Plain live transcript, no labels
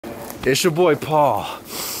It's your boy Paul,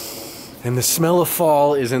 and the smell of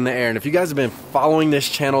fall is in the air. And if you guys have been following this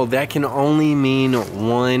channel, that can only mean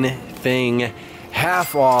one thing: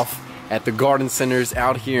 half off at the garden centers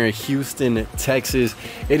out here in Houston, Texas.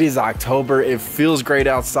 It is October. It feels great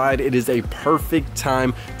outside. It is a perfect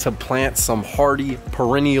time to plant some hardy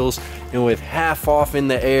perennials. And with half off in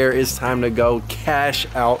the air, it's time to go cash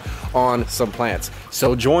out on some plants.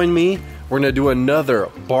 So join me. We're gonna do another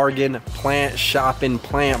bargain plant shopping,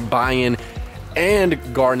 plant buying, and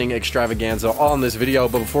gardening extravaganza all in this video.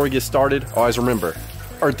 But before we get started, always remember,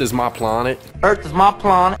 Earth is my planet. Earth is my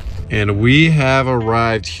planet. And we have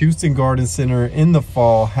arrived Houston Garden Center in the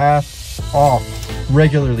fall, half off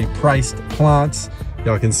regularly priced plants.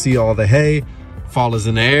 Y'all can see all the hay. Fall is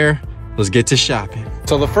in the air. Let's get to shopping.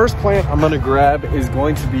 So the first plant I'm gonna grab is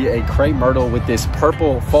going to be a crepe myrtle with this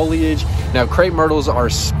purple foliage. Now crepe myrtles are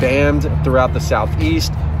spammed throughout the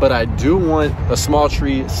southeast, but I do want a small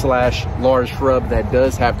tree slash large shrub that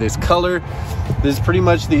does have this color. This is pretty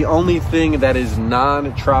much the only thing that is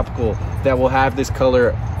non-tropical that will have this color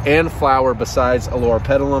and flower besides Allura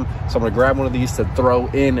petalum. So I'm gonna grab one of these to throw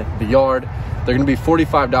in the yard. They're gonna be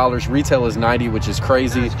 $45. Retail is $90, which is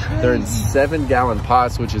crazy. They're in 7-gallon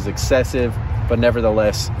pots, which is excessive, but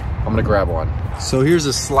nevertheless, I'm gonna grab one. So here's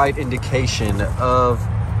a slight indication of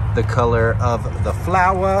the color of the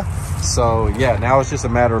flower. So yeah, now it's just a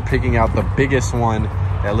matter of picking out the biggest one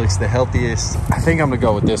that looks the healthiest. I think I'm gonna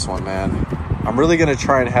go with this one, man. I'm really gonna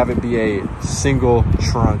try and have it be a single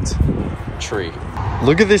trunked tree.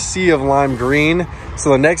 Look at this sea of lime green. So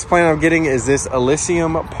the next plant I'm getting is this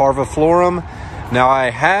Alyssum parviflorum. Now I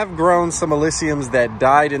have grown some Alyssums that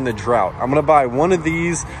died in the drought. I'm gonna buy one of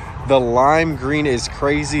these. The lime green is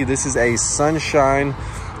crazy. This is a sunshine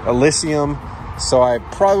Alyssum. So I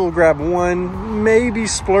probably will grab one, maybe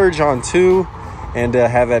splurge on two, and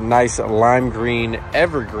have that nice lime green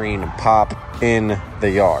evergreen pop in the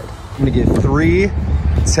yard. I'm gonna get 3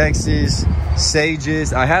 Texas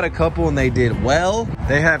sages. I had a couple and they did well.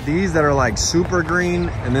 They have these that are like super green,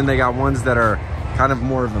 and then they got ones that are kind of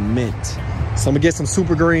more of a mint. So I'm gonna get some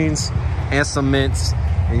super greens and some mints,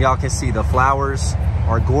 and y'all can see the flowers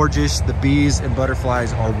are gorgeous. The bees and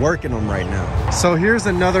butterflies are working them right now. So here's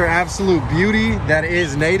another absolute beauty that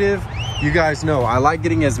is native. You guys know I like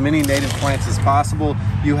getting as many native plants as possible.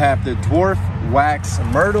 You have the dwarf wax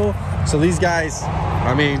myrtle. So these guys,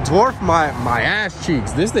 I mean, dwarf my ass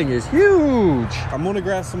cheeks. This thing is huge. I'm gonna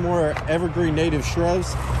grab some more evergreen native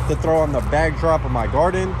shrubs to throw on the backdrop of my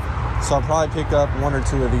garden. So I'll probably pick up 1 or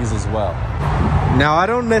 2 of these as well. Now, I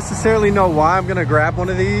don't necessarily know why I'm gonna grab one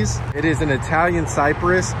of these. It is an Italian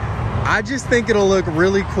cypress. I just think it'll look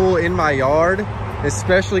really cool in my yard,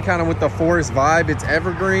 especially kind of with the forest vibe. It's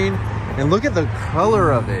evergreen, and look at the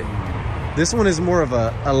color of it. This one is more of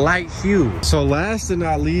a light hue. So last and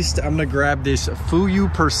not least, I'm gonna grab this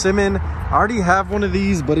Fuyu persimmon. I already have one of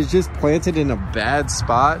these, but it's just planted in a bad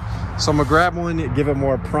spot. So I'm gonna grab one, give it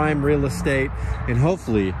more prime real estate, and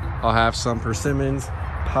hopefully I'll have some persimmons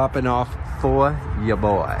popping off for your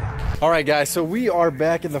boy. All right, guys, so we are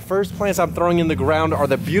back, and the first plants I'm throwing in the ground are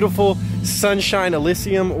the beautiful sunshine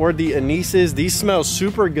Alyssum, or the anises. These smell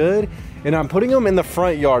super good, and I'm putting them in the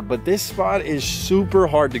front yard, but this spot is super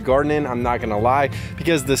hard to garden in, I'm not gonna lie,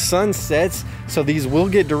 because the sun sets, so these will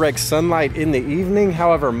get direct sunlight in the evening.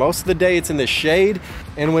 However, most of the day it's in the shade,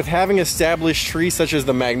 and with having established trees such as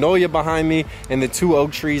the magnolia behind me and the 2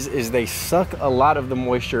 oak trees, is they suck a lot of the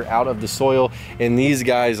moisture out of the soil, and these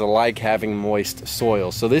guys like having moist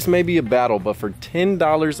soil. So this may be a battle, but for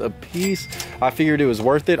 $10 a piece, I figured it was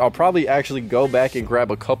worth it. I'll probably actually go back and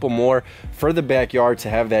grab a couple more for the backyard to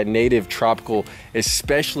have that native tropical,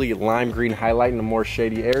 especially lime green highlight in a more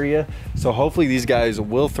shady area. So hopefully these guys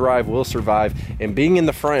will thrive, will survive, and being in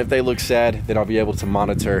the front, if they look sad, then I'll be able to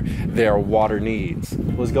monitor their water needs.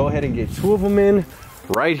 Let's go ahead and get 2 of them in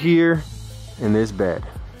right here in this bed.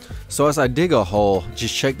 So as I dig a hole,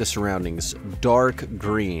 just check the surroundings. Dark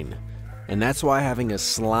green. And that's why having a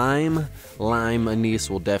slime lime anise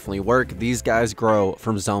will definitely work. These guys grow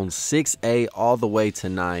from zone 6A all the way to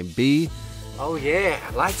 9B. Oh yeah,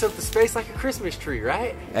 lights up the space like a Christmas tree,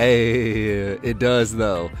 right? Hey, it does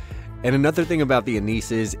though. And another thing about the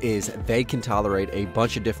anises is they can tolerate a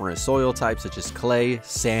bunch of different soil types such as clay,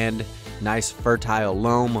 sand, nice fertile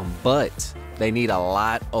loam, but they need a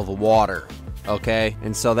lot of water. Okay,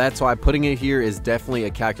 and so that's why putting it here is definitely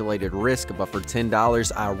a calculated risk, but for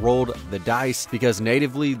 $10 I rolled the dice because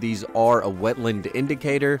natively these are a wetland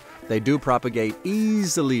indicator. They do propagate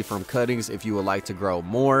easily from cuttings if you would like to grow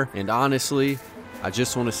more, and honestly I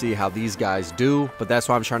just want to see how these guys do, but that's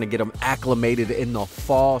why I'm trying to get them acclimated in the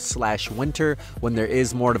fall/winter when there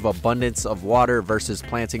is more of abundance of water versus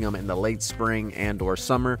planting them in the late spring and or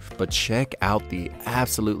summer. But check out the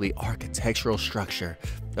absolutely architectural structure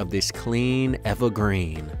of this clean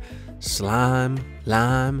evergreen. Slime,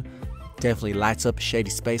 lime, definitely lights up a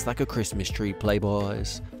shady space like a Christmas tree,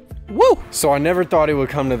 playboys. Woo! So I never thought it would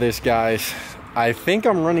come to this, guys. I think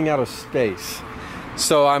I'm running out of space.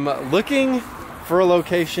 So I'm looking for a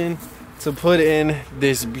location to put in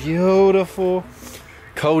this beautiful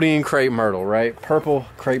codeine crepe myrtle, right? Purple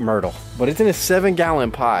crepe myrtle. But it's in a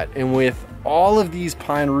 7-gallon pot, and with all of these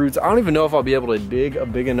pine roots, I don't even know if I'll be able to dig a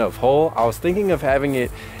big enough hole. I was thinking of having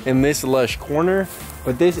it in this lush corner,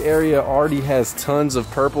 but this area already has tons of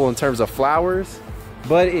purple in terms of flowers,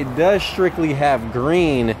 but it does strictly have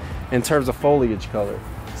green in terms of foliage color.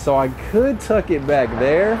 So I could tuck it back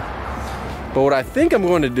there, but what I think I'm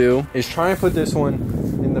going to do is try and put this one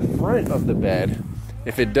in the front of the bed.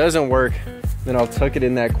 If it doesn't work, then I'll tuck it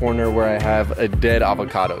in that corner where I have a dead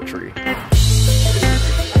avocado tree.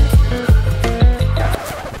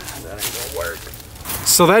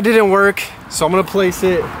 So that didn't work, so I'm gonna place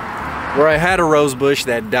it where I had a rose bush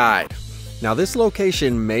that died. Now this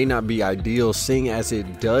location may not be ideal, seeing as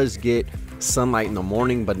it does get sunlight in the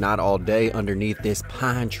morning but not all day underneath this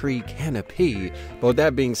pine tree canopy. But with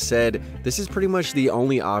that being said, this is pretty much the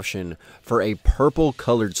only option for a purple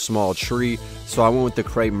colored small tree, so I went with the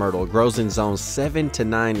crepe myrtle. It grows in zones 7 to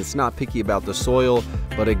 9. It's not picky about the soil,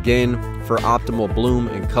 but again, for optimal bloom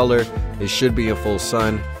and color, it should be in full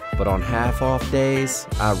sun. But on half-off days,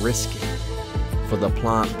 I risk it for the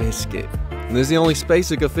plant biscuit. And this is the only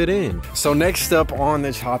space it could fit in. So next up on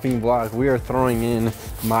the chopping block, we are throwing in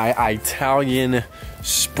my Italian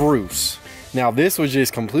spruce. Now this was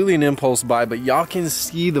just completely an impulse buy, but y'all can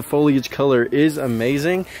see the foliage color is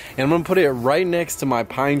amazing. And I'm gonna put it right next to my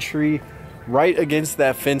pine tree, right against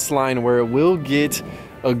that fence line where it will get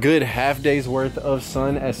a good half day's worth of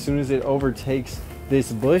sun as soon as it overtakes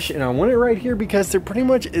this bush. And I want it right here because there pretty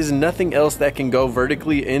much is nothing else that can go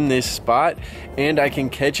vertically in this spot, and I can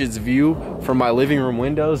catch its view from my living room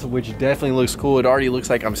windows, which definitely looks cool. It already looks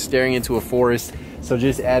like I'm staring into a forest, so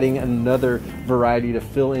just adding another variety to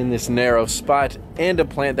fill in this narrow spot, and a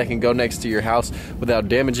plant that can go next to your house without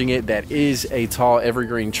damaging it that is a tall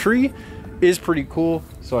evergreen tree is pretty cool.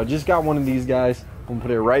 So I just got one of these guys. I'm gonna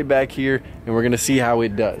put it right back here, and we're gonna see how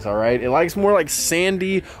it does. All right, it likes more like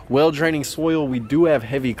sandy, well-draining soil. We do have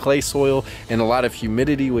heavy clay soil and a lot of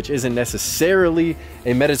humidity, which isn't necessarily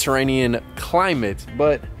a Mediterranean climate,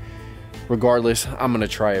 but regardless, I'm gonna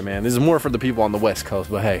try it, man. This is more for the people on the West Coast,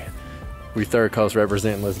 but hey, we Third Coast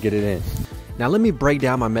represent. Let's get it in. Now let me break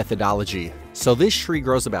down my methodology. So this tree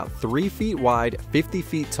grows about 3 feet wide, 50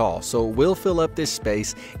 feet tall, so it will fill up this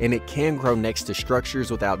space, and it can grow next to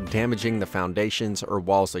structures without damaging the foundations or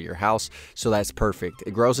walls of your house, so that's perfect.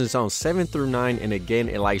 It grows in zones 7 through 9, and again,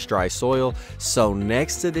 it likes dry soil, so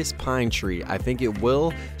next to this pine tree, I think it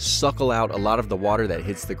will suckle out a lot of the water that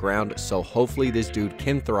hits the ground, so hopefully this dude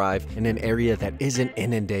can thrive in an area that isn't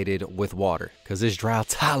inundated with water, because it's drought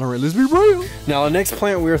tolerant, let's be real. Now the next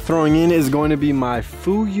plant we're throwing in is going to be my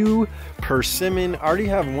Fuyu persimmon. I already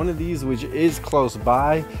have one of these which is close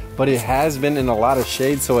by, but it has been in a lot of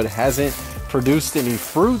shade, so it hasn't produced any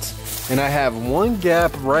fruit. And I have one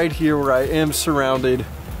gap right here where I am surrounded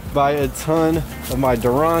by a ton of my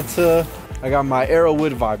Duranta. I got my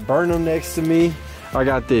Arrowwood viburnum next to me. I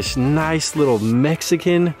got this nice little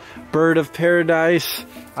Mexican bird of paradise.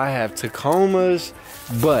 I have Tacomas,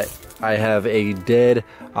 but I have a dead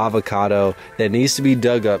avocado that needs to be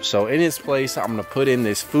dug up. So in its place, I'm gonna put in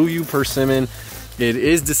this Fuyu persimmon. It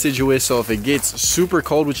is deciduous, so if it gets super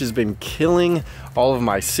cold, which has been killing all of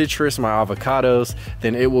my citrus, my avocados,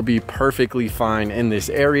 then it will be perfectly fine in this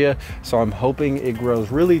area. So I'm hoping it grows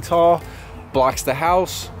really tall, blocks the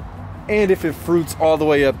house, and if it fruits all the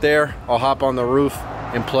way up there, I'll hop on the roof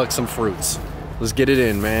and pluck some fruits. Let's get it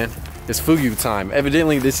in, man. It's Fuyu time.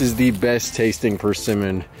 Evidently, this is the best tasting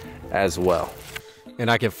persimmon as well. And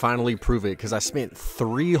I can finally prove it because I spent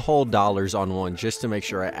 $3 whole on one just to make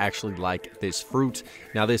sure I actually like this fruit.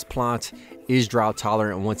 Now this plant is drought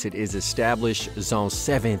tolerant, and once it is established, zones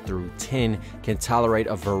 7 through 10 can tolerate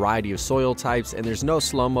a variety of soil types, and there's no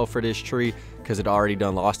slow-mo for this tree because it already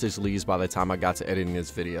done lost its leaves by the time I got to editing this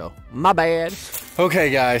video. My bad. Okay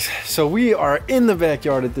guys, so we are in the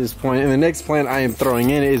backyard at this point, and the next plant I am throwing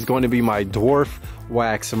in is going to be my dwarf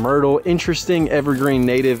wax myrtle. Interesting evergreen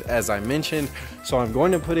native, as I mentioned. So I'm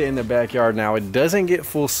going to put it in the backyard. Now it doesn't get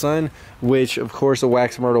full sun, which of course a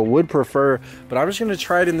wax myrtle would prefer, but I'm just going to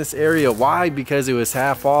try it in this area. Why? Because it was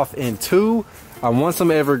half off, and 2, I want some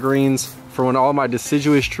evergreens for when all my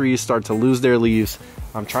deciduous trees start to lose their leaves.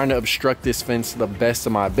 I'm trying to obstruct this fence to the best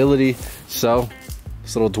of my ability. So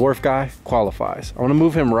this little dwarf guy qualifies. I want to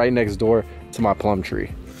move him right next door to my plum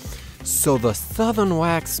tree. So the Southern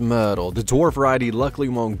Wax Myrtle, the dwarf variety, luckily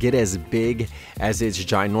won't get as big as its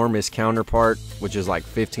ginormous counterpart, which is like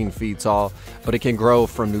 15 feet tall, but it can grow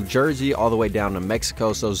from New Jersey all the way down to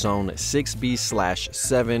Mexico, so zone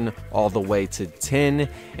 6B/7 all the way to 10,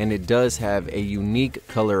 and it does have a unique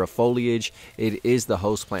color of foliage. It is the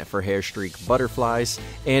host plant for hair streak butterflies,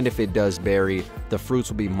 and if it does berry, the fruits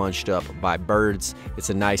will be munched up by birds. It's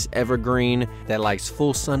a nice evergreen that likes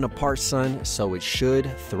full sun to part sun, so it should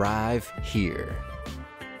thrive here.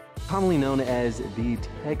 Commonly known as the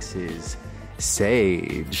Texas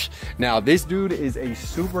sage. Now this dude is a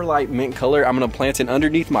super light mint color. I'm gonna plant it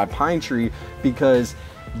underneath my pine tree because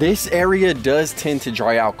this area does tend to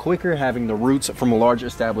dry out quicker, having the roots from a large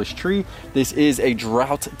established tree. This is a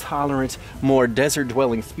drought tolerant, more desert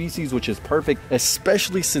dwelling species, which is perfect,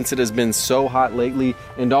 especially since it has been so hot lately,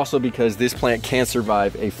 and also because this plant can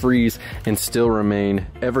survive a freeze and still remain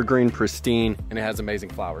evergreen, pristine, and it has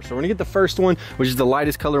amazing flowers. So we're gonna get the first one, which is the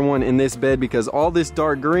lightest color one in this bed, because all this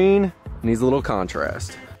dark green needs a little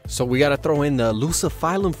contrast. So we got to throw in the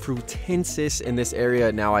Lucifilum frutensis in this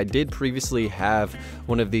area. Now I did previously have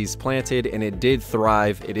one of these planted and it did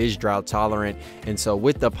thrive. It is drought tolerant, and so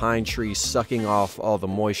with the pine tree sucking off all the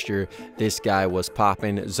moisture, this guy was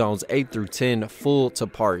popping. Zones 8 through 10 full to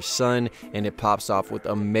part sun, and it pops off with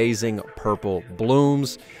amazing purple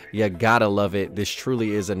blooms. You gotta love it. This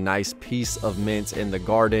truly is a nice piece of mint in the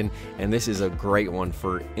garden, and this is a great one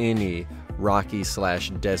for any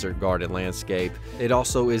rocky/desert garden landscape. It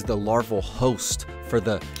also is the larval host for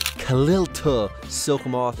the Calilta silk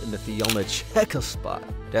moth and the Theona checker spot.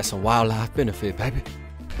 That's a wildlife benefit, baby.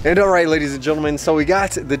 And all right, ladies and gentlemen, so we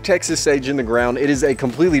got the Texas sage in the ground. It is a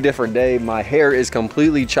completely different day. My hair is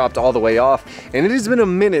completely chopped all the way off, and it has been a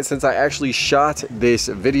minute since I actually shot this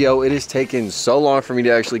video. It has taken so long for me to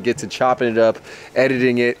actually get to chopping it up,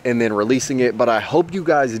 editing it, and then releasing it, but I hope you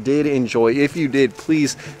guys did enjoy. If you did,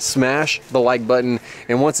 please smash the like button.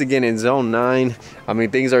 And once again, in zone 9, I mean,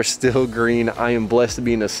 things are still green. I am blessed to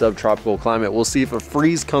be in a subtropical climate. We'll see if a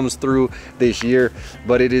freeze comes through this year,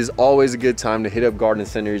 but it is always a good time to hit up garden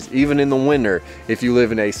centers, even in the winter, if you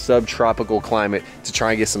live in a subtropical climate, to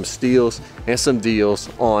try and get some steals and some deals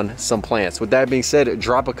on some plants. With that being said,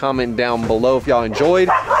 drop a comment down below if y'all enjoyed,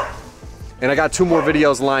 and I got 2 more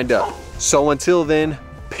videos lined up. So until then,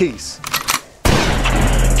 peace.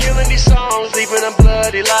 Killing these songs, leaving a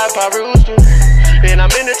bloody life I roost to. And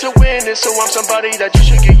I'm in it to win it, so I'm somebody that you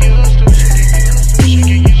should get used to.